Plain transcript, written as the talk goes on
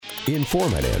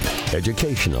Informative,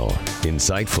 educational,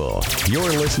 insightful.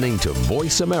 You're listening to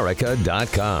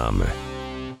VoiceAmerica.com.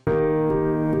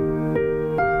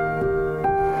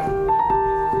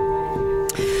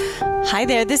 Hi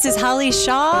there, this is Holly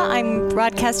Shaw. I'm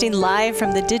broadcasting live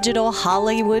from the Digital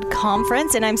Hollywood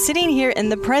Conference, and I'm sitting here in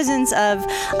the presence of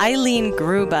Eileen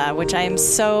Gruba, which I am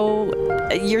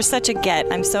you're such a get.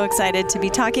 I'm so excited to be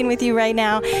talking with you right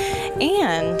now.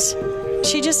 And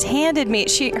she just handed me,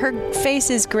 her face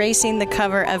is gracing the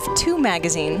cover of 2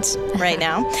 magazines right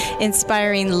now,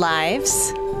 Inspiring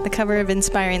Lives, the cover of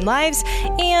Inspiring Lives,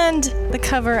 and the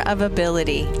cover of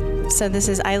Ability. So this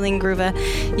is Eileen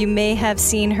Gruba. You may have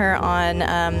seen her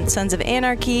on Sons of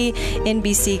Anarchy,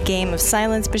 NBC Game of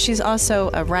Silence, but she's also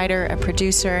a writer, a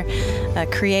producer, a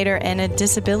creator, and a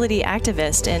disability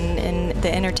activist in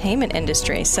the entertainment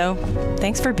industry. So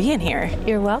thanks for being here.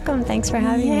 You're welcome. Thanks for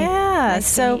having me. Yeah.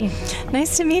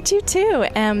 Nice to meet you too.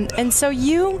 And so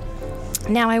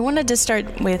now I wanted to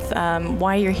start with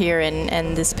why you're here,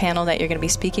 and this panel that you're going to be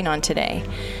speaking on today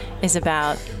is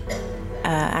about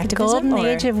activism. The golden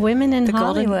age of women in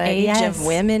Hollywood. The golden age of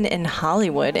women in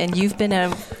Hollywood. And you've been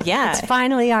It's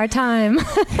finally our time.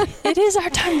 It is our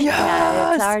time. Yes.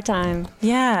 Yeah, it's our time.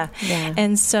 Yeah.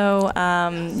 And so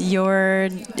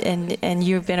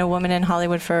you've been a woman in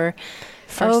Hollywood for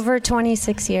over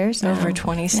 26 years now. Over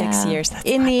 26 years. That's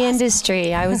in the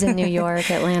industry. I was in New York,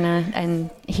 Atlanta, and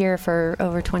here for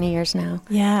over 20 years now.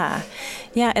 Yeah.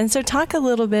 Yeah. And so talk a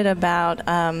little bit about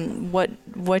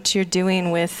what you're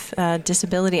doing with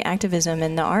disability activism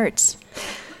in the arts.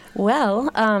 Well,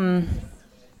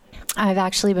 I've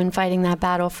actually been fighting that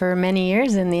battle for many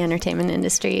years in the entertainment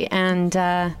industry. And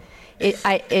I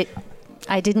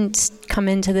didn't come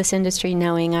into this industry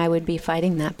knowing I would be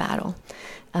fighting that battle.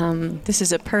 This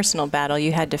is a personal battle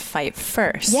you had to fight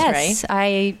first, yes, right? Yes,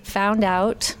 I found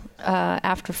out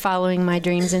after following my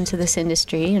dreams into this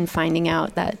industry and finding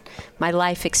out that my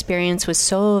life experience was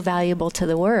so valuable to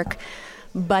the work.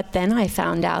 But then I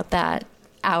found out that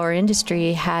our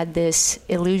industry had this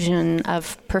illusion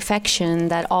of perfection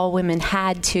that all women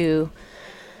had to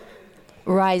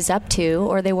rise up to,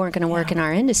 or they weren't going to work in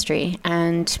our industry.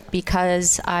 And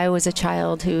because I was a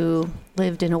child who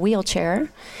lived in a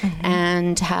wheelchair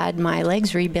and had my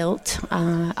legs rebuilt,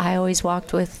 I always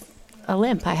walked with a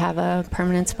limp. I have a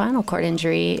permanent spinal cord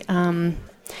injury. And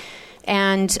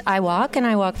I walk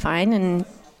fine, and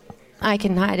I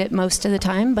can hide it most of the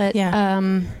time. But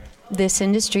this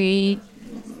industry,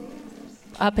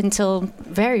 up until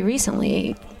very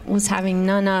recently, was having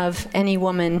none of any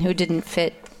woman who didn't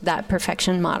fit that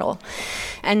perfection model.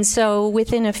 And so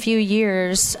within a few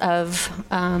years of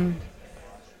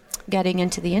getting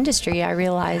into the industry, I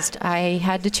realized I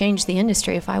had to change the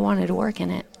industry if I wanted to work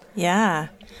in it. Yeah.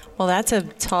 Well, that's a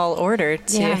tall order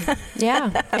to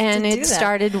Yeah. And it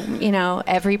started,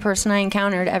 every person I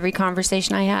encountered, every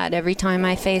conversation I had, every time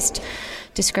I faced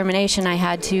discrimination, I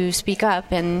had to speak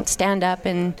up and stand up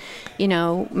and,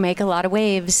 make a lot of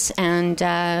waves. And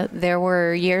there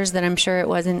were years that I'm sure it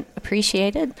wasn't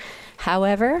appreciated.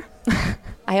 However,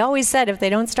 I always said, if they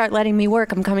don't start letting me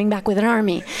work, I'm coming back with an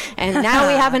army. And now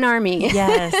we have an army.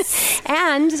 Yes.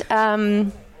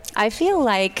 And I feel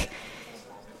like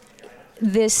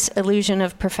this illusion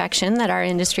of perfection that our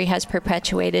industry has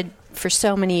perpetuated for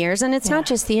so many years, and it's not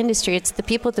just the industry, it's the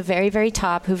people at the very, very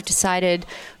top who've decided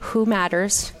who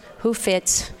matters, who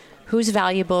fits, who's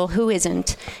valuable, who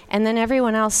isn't, and then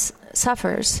everyone else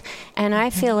suffers. And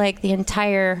I feel like the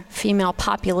entire female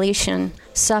population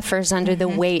suffers under the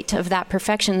weight of that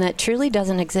perfection that truly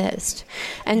doesn't exist.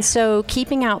 And so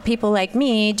keeping out people like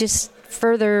me just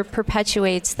further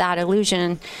perpetuates that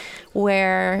illusion,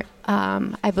 where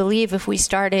I believe if we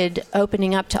started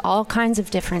opening up to all kinds of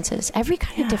differences, every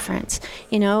kind of difference,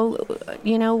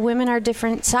 women are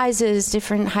different sizes,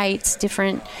 different heights,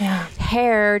 different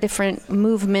hair, different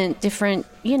movement, different,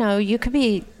 you could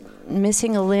be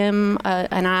missing a limb,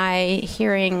 an eye,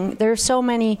 hearing. There are so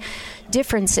many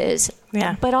differences,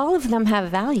 but all of them have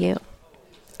value.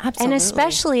 Absolutely. And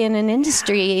especially in an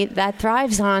industry that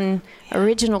thrives on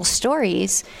original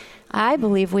stories, I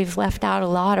believe we've left out a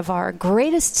lot of our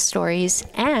greatest stories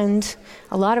and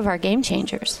a lot of our game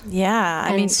changers. Yeah.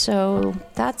 I mean, so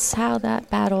that's how that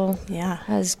battle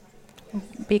has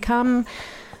become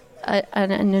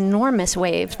an enormous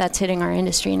wave that's hitting our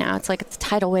industry now. It's like the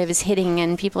tidal wave is hitting,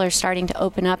 and people are starting to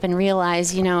open up and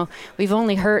realize, we've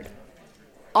only hurt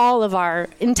all of our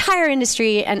entire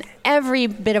industry and every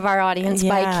bit of our audience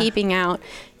by keeping out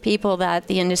people that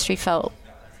the industry felt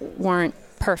weren't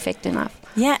perfect enough.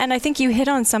 Yeah, and I think you hit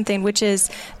on something, which is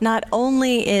not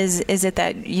only is it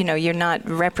that, you're not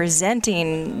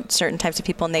representing certain types of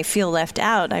people and they feel left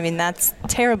out. I mean, that's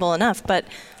terrible enough, but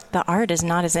the art is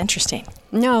not as interesting.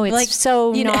 No, it's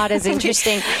not as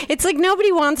interesting. It's like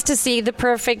nobody wants to see the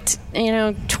perfect,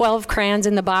 12 crayons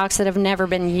in the box that have never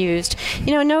been used.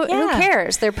 Who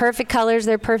cares? They're perfect colors,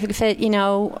 they're perfect fit.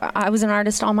 I was an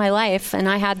artist all my life, and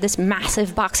I had this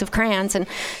massive box of crayons, and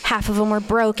half of them were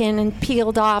broken and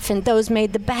peeled off, and those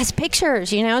made the best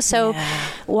pictures, So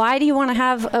why do you want to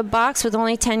have a box with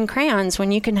only 10 crayons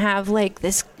when you can have like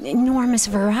this enormous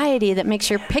variety that makes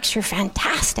your picture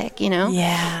fantastic,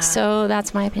 Yeah. So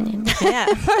that's my opinion. Yeah,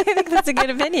 I think that's a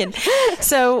good opinion.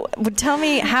 So tell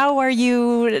me, how are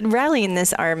you rallying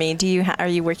this army? Are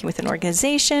you working with an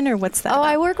organization, or what's that about?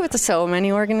 I work with so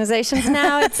many organizations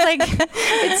now. It's like,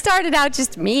 it started out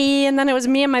just me, and then it was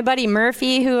me and my buddy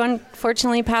Murphy, who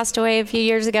unfortunately passed away a few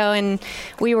years ago, and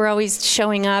we were always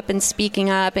showing up and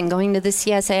speaking up and going to the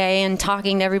CSA and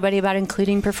talking to everybody about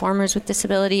including performers with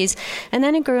disabilities. And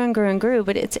then it grew and grew and grew.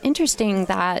 But it's interesting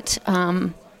that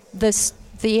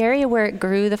the area where it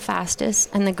grew the fastest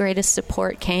and the greatest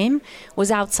support came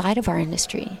was outside of our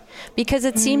industry, because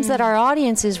it seems that our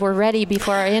audiences were ready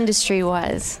before our industry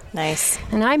was. Nice.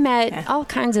 And I met all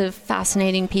kinds of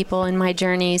fascinating people in my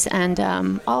journeys, and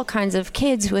all kinds of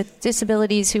kids with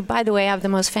disabilities who, by the way, have the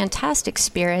most fantastic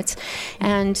spirits,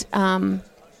 and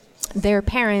their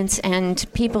parents and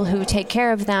people who take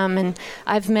care of them. And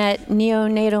I've met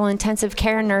neonatal intensive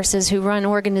care nurses who run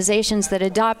organizations that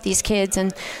adopt these kids,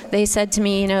 and they said to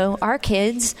me, our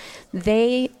kids,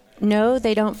 they know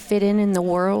they don't fit in the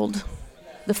world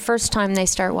the first time they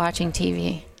start watching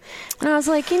TV. And I was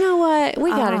like, you know what, we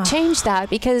got to change that,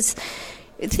 because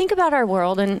think about our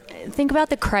world and think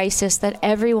about the crisis that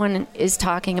everyone is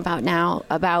talking about now,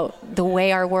 about the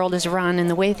way our world is run and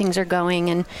the way things are going.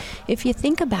 And if you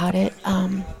think about it,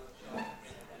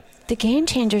 the game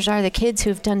changers are the kids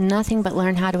who've done nothing but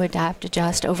learn how to adapt,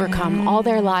 adjust, overcome all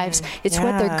their lives. It's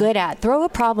what they're good at. Throw a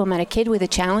problem at a kid with a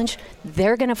challenge,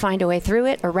 they're going to find a way through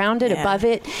it, around it, above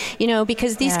it,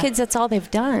 because these kids, that's all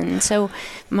they've done. So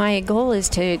my goal is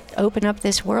to open up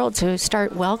this world, to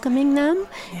start welcoming them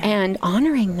and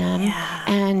honoring them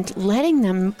and letting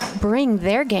them bring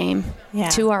their game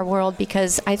to our world,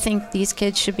 because I think these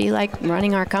kids should be like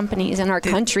running our companies and our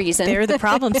countries. And they're the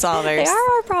problem solvers. They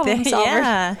are our problem solvers.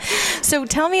 Yeah. So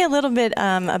tell me a little bit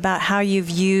about how you've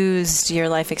used your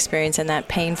life experience and that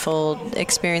painful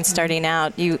experience starting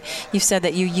out. You've said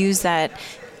that you use that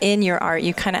in your art.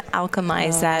 You kind of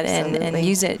alchemize that and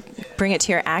use it, bring it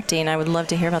to your acting. I would love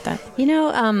to hear about that.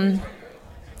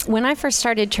 When I first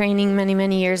started training many,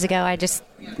 many years ago, I just,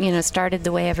 started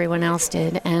the way everyone else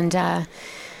did.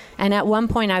 And at one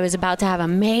point, I was about to have a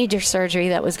major surgery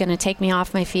that was going to take me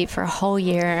off my feet for a whole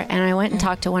year. And I went and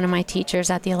talked to one of my teachers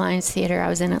at the Alliance Theater. I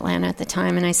was in Atlanta at the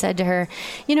time. And I said to her,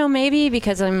 maybe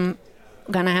because I'm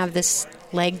going to have this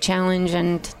leg challenge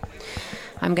and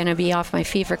I'm going to be off my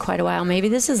feet for quite a while, maybe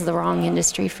this is the wrong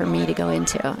industry for me to go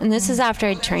into. And this is after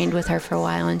I'd trained with her for a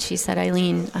while. And she said,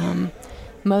 Eileen,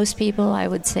 most people, I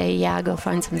would say, go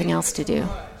find something else to do,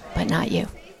 but not you.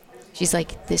 She's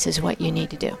like, this is what you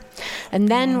need to do. And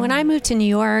then when I moved to New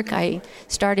York, I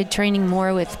started training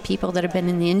more with people that have been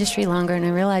in the industry longer, and I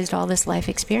realized all this life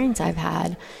experience I've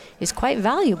had is quite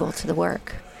valuable to the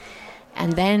work.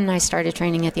 And then I started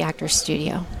training at the Actors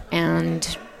Studio,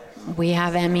 and we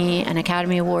have Emmy and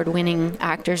Academy Award winning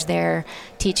actors there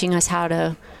teaching us how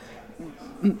to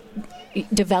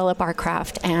develop our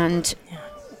craft. And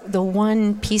the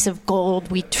one piece of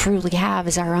gold we truly have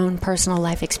is our own personal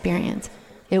life experience.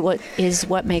 It is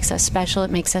what makes us special. It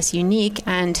makes us unique,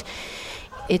 and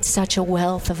it's such a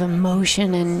wealth of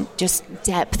emotion and just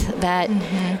depth that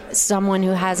someone who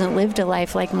hasn't lived a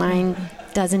life like mine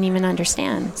doesn't even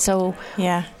understand. So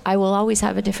I will always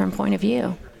have a different point of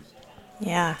view.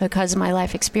 Yeah. Because my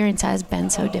life experience has been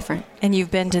so different. And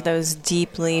you've been to those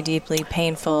deeply, deeply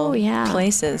painful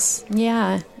places.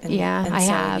 Yeah. And I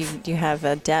so have. You have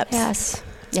a depth. Yes.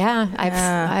 Yeah.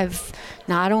 I've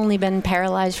not only been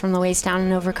paralyzed from the waist down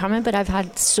and overcome it, but I've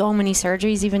had so many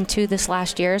surgeries, even 2 this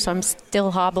last year. So I'm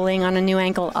still hobbling on a new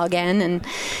ankle again. And,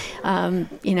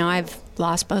 I've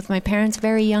lost both my parents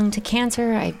very young to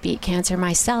cancer. I beat cancer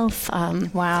myself.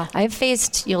 Wow. I've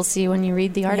faced, you'll see when you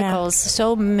read the articles,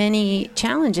 so many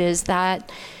challenges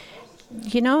that,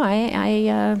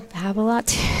 I have a lot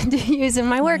to use in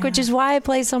my work, which is why I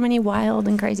play so many wild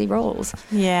and crazy roles.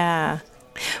 Yeah.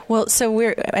 Well,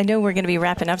 so I know we're going to be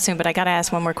wrapping up soon, but I got to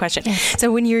ask one more question. Yes.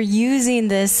 So when you're using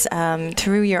this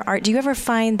through your art, do you ever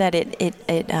find that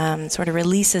it sort of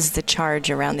releases the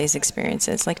charge around these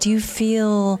experiences? Like, do you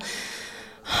feel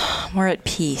more at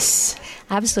peace.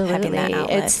 Absolutely. Having that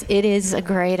outlet. It is a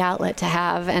great outlet to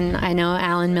have. And I know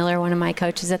Alan Miller, one of my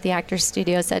coaches at the Actors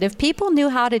Studio, said if people knew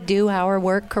how to do our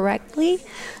work correctly,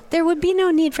 there would be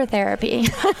no need for therapy.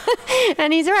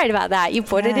 And he's right about that. You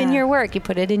put it in your work. You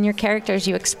put it in your characters.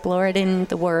 You explore it in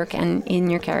the work and in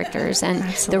your characters. And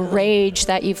the rage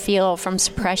that you feel from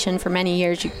suppression for many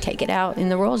years, you take it out in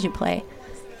the roles you play.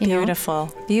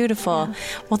 Beautiful. Yeah.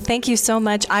 Well, thank you so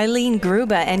much, Eileen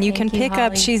Gruba. And you can pick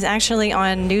up, she's actually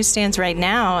on newsstands right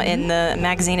now in the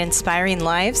magazine Inspiring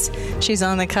Lives. She's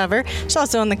on the cover. She's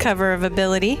also on the cover of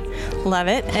Ability. Love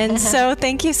it. And so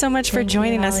thank you so much for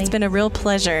joining us. It's been a real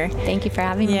pleasure. Thank you for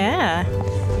having me. Yeah.